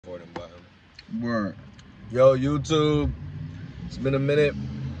Word. Yo, YouTube. It's been a minute.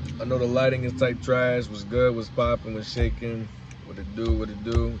 I know the lighting is type trash. What's good? What's popping? What's shaking? What it do? What it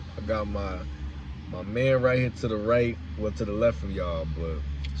do? I got my man right here to the right, well to the left of y'all, but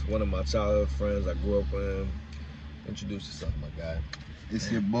it's one of my childhood friends. I grew up with him. Introduce yourself, my guy. It's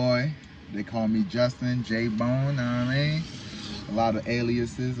your boy. They call me Justin J-Bone, know what I mean? A lot of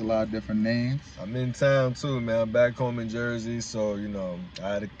aliases, a lot of different names. I'm in town too, man. I'm back home in Jersey, so you know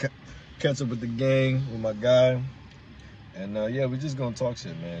I had to catch up with the gang with my guy. And yeah, we just gonna talk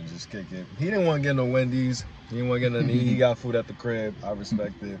shit, man. Just kick it. He didn't want to get no Wendy's. He didn't want to get no. He got food at the crib. I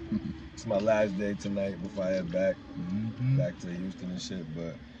respect it. It's my last day tonight before I head back to Houston and shit.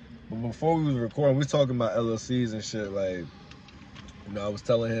 But before we was recording, we was talking about LLCs and shit. Like, you know, I was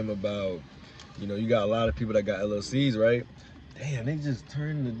telling him about, you know, you got a lot of people that got LLCs, right? Damn, they just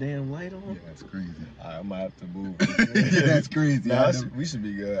turned the damn light on. Yeah, that's crazy. I might have to move. Yeah, that's crazy. Nah, we should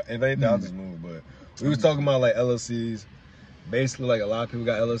be good. If anything, I'll just move. But we was talking about like LLCs. Basically, like a lot of people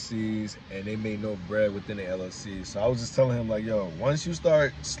got LLCs and they made no bread within the LLC. So I was just telling him, like, yo, once you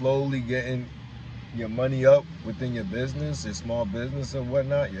start slowly getting your money up within your business, your small business and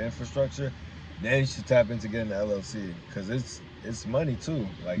whatnot, your infrastructure, then you should tap into getting the LLC, because it's money too.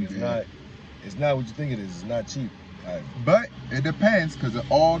 Like it's not what you think it is. It's not cheap. But it depends, because it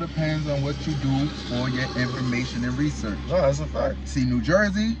all depends on what you do for your information and research. No, that's a fact. See, New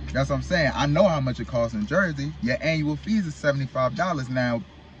Jersey, that's what I'm saying. I know how much it costs in Jersey. Your annual fees is $75. Now,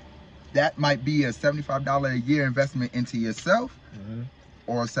 that might be a $75 a year investment into yourself,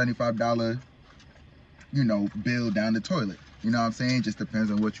 or a $75, you know, bill down the toilet. You know what I'm saying? Just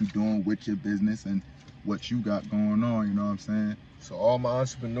depends on what you're doing with your business and what you got going on. You know what I'm saying? So all my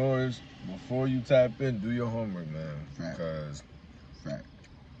entrepreneurs, before you tap in, do your homework, man. Fact. Because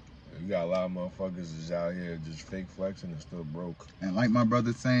you got a lot of motherfuckers is out here just fake flexing and still broke. And like my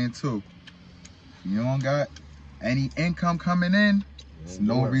brother's saying too, if you don't got any income coming in, there's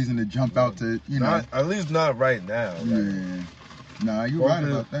no reason to jump out to, you know. At least not right now. Yeah. Nah, you're right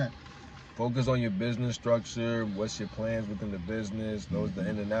about that. Focus on your business structure. What's your plans within the business? Knows the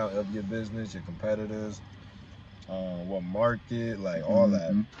in and out of your business, your competitors, what market, like all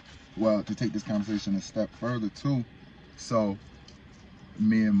that. Well, to take this conversation a step further too, so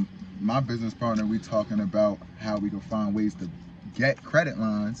me and my business partner, we talking about how we can find ways to get credit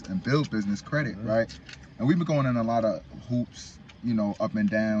lines and build business credit, right? And we've been going in a lot of hoops, you know, up and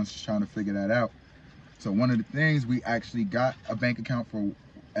downs, trying to figure that out. So one of the things, we actually got a bank account for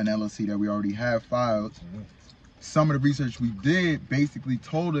an LLC that we already have filed. Some of the research we did basically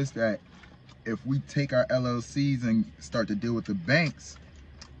told us that if we take our LLCs and start to deal with the banks,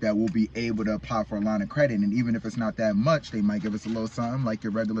 that we'll be able to apply for a line of credit. And even if it's not that much, they might give us a little something like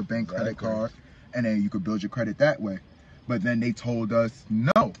your regular bank credit card, and then you could build your credit that way. But then they told us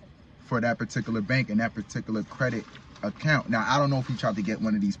no for that particular bank and that particular credit account. Now, I don't know if he tried to get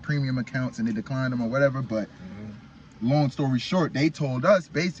one of these premium accounts and they declined them or whatever, but long story short, they told us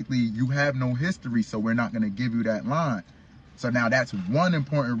basically you have no history, so we're not going to give you that line. So now that's one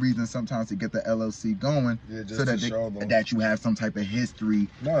important reason sometimes to get the LLC going, so that you have some type of history.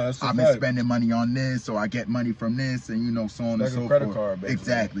 No, that's I've been spending money on this, so I get money from this, and you know, so on and so forth. Credit card, basically.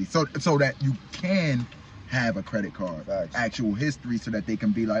 Exactly. So that you can have a credit card, actual history, so that they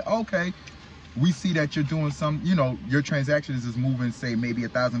can be like, okay, we see that you're doing some, you know, your transactions is moving, say maybe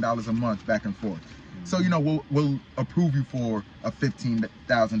 $1,000 a month back and forth. So, you know, we'll approve you for a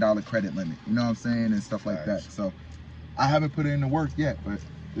 $15,000 credit limit, you know what I'm saying, and stuff like that. So I haven't put it in the work yet, but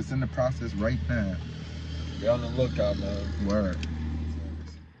it's in the process right now. Be on the lookout, man. Word.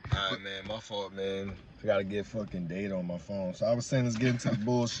 All right, man, my fault, man. I gotta get fucking data on my phone. So I was saying, let's get into the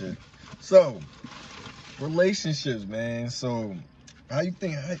bullshit. So, relationships, man. So, how you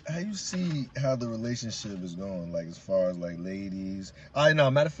think, how you see how the relationship is going? Like, as far as, like, ladies. I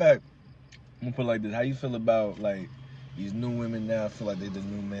know, matter of fact, I'm gonna put it like this. How you feel about, like, these new women now feel like they're the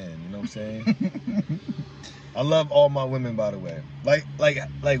new man? You know what I'm saying? I love all my women, by the way.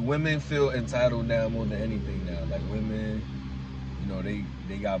 Like women feel entitled now more than anything now. Like women, you know, they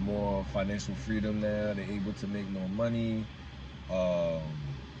got more financial freedom now. They're able to make more money.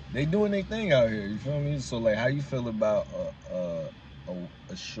 They doing their thing out here. You feel me? So like, how you feel about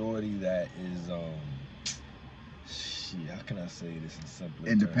a shorty that is shit? How can I say this in simple?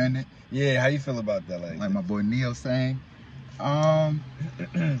 Independent. Terms? Yeah. How you feel about that? Like my boy Neil saying,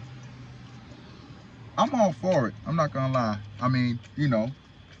 I'm all for it. I'm not gonna lie. I mean, you know,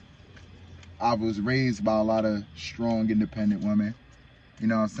 I was raised by a lot of strong, independent women. You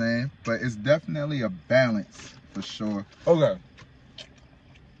know what I'm saying? But it's definitely a balance for sure. Okay.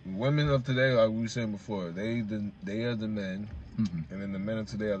 Women of today, like we were saying before, they are the men. Mhm. and then the men of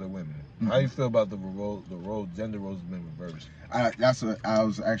today are the women. Mhm. How you feel about the gender roles have been reversed? That's what I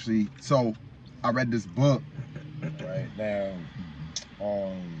was actually. So, I read this book. Right now,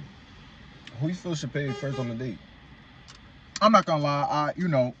 who you feel should pay first on the date? I'm not gonna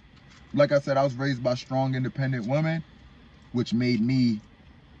lie. Like I said, I was raised by strong, independent women, which made me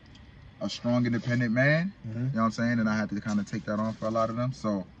a strong, independent man. Mm-hmm. You know what I'm saying? And I had to kind of take that on for a lot of them.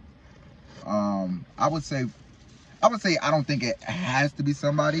 So, I would say I don't think it has to be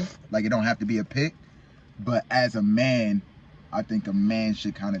somebody. Like, it don't have to be a pick. But as a man, I think a man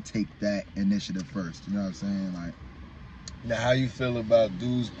should kind of take that initiative first. You know what I'm saying? Like, now, how you feel about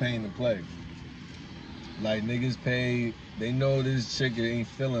dudes paying to play? Like, niggas pay. They know this chick ain't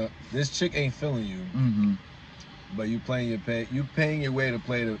feeling you, mm-hmm. but you paying your way to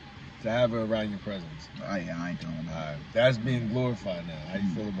play to have her around your presence. I ain't doing that. That's being glorified now. How you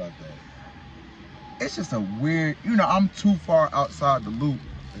feel about that? It's just a weird. I'm too far outside the loop.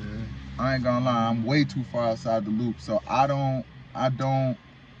 Mm-hmm. I ain't gonna lie. I'm way too far outside the loop. So I'm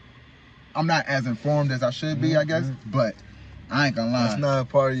not as informed as I should be, I guess. But I ain't gonna lie. That's not a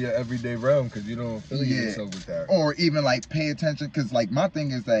part of your everyday realm because you don't affiliate yourself with that. Or even like pay attention, because like my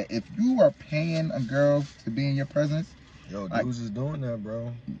thing is that if you are paying a girl to be in your presence, yo, dudes is doing that,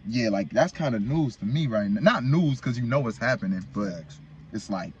 bro. Yeah, like that's kind of news to me right now. Not news because you know what's happening, but it's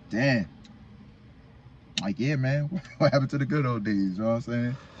like, damn. Like, yeah, man, what happened to the good old days? You know what I'm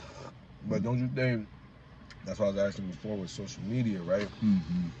saying? But don't you think that's what I was asking before with social media, right?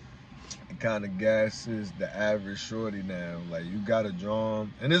 Mm-hmm. It kind of gasses the average shorty now. Like, you got a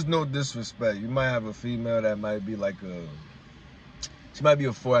John, and there's no disrespect. You might have a female that might be like she might be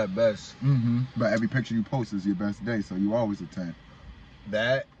a 4 at best. Mm-hmm. But every picture you post is your best day, so you always a 10.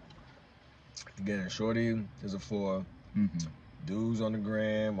 That, again, a shorty is a 4. Mm-hmm. Dudes on the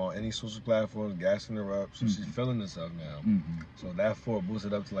gram, on any social platforms, gassing her up. So she's feeling herself now. Mm-hmm. So that 4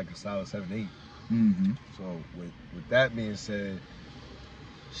 boosted up to like a solid 7, 8. Mm-hmm. So with that being said,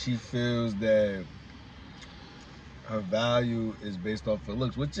 she feels that her value is based off her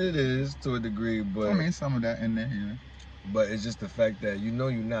looks, which it is to a degree, but I mean, some of that in there, yeah. But it's just the fact that you're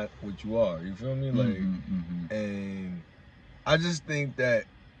not what you are. You feel me? Like, and I just think that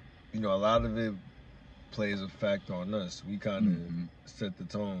a lot of it plays a factor on us. We kind of set the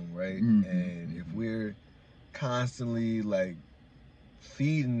tone, right? And if we're constantly like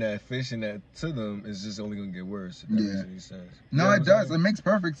feeding that, fishing that to them, it's just only gonna get worse. If that makes any sense. No, it does. It makes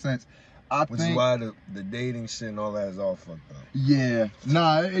perfect sense. Which is why the dating shit and all that is all fucked up. Yeah.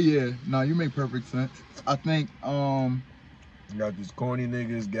 Nah, you make perfect sense. I think you got these corny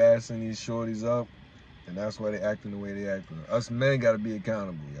niggas gassing these shorties up, and that's why they acting the way they acting. Us men gotta be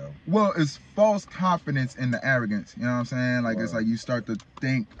accountable, yo. Well, it's false confidence in the arrogance. You know what I'm saying? Like, it's like you start to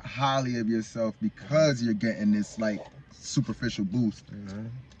think highly of yourself because you're getting this like superficial boost.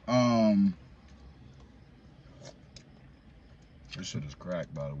 This shit is crack,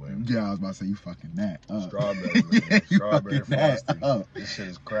 by the way. Yeah, I was about to say, you fucking that up. Strawberry, man. Strawberry frosty. This shit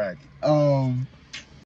is crack.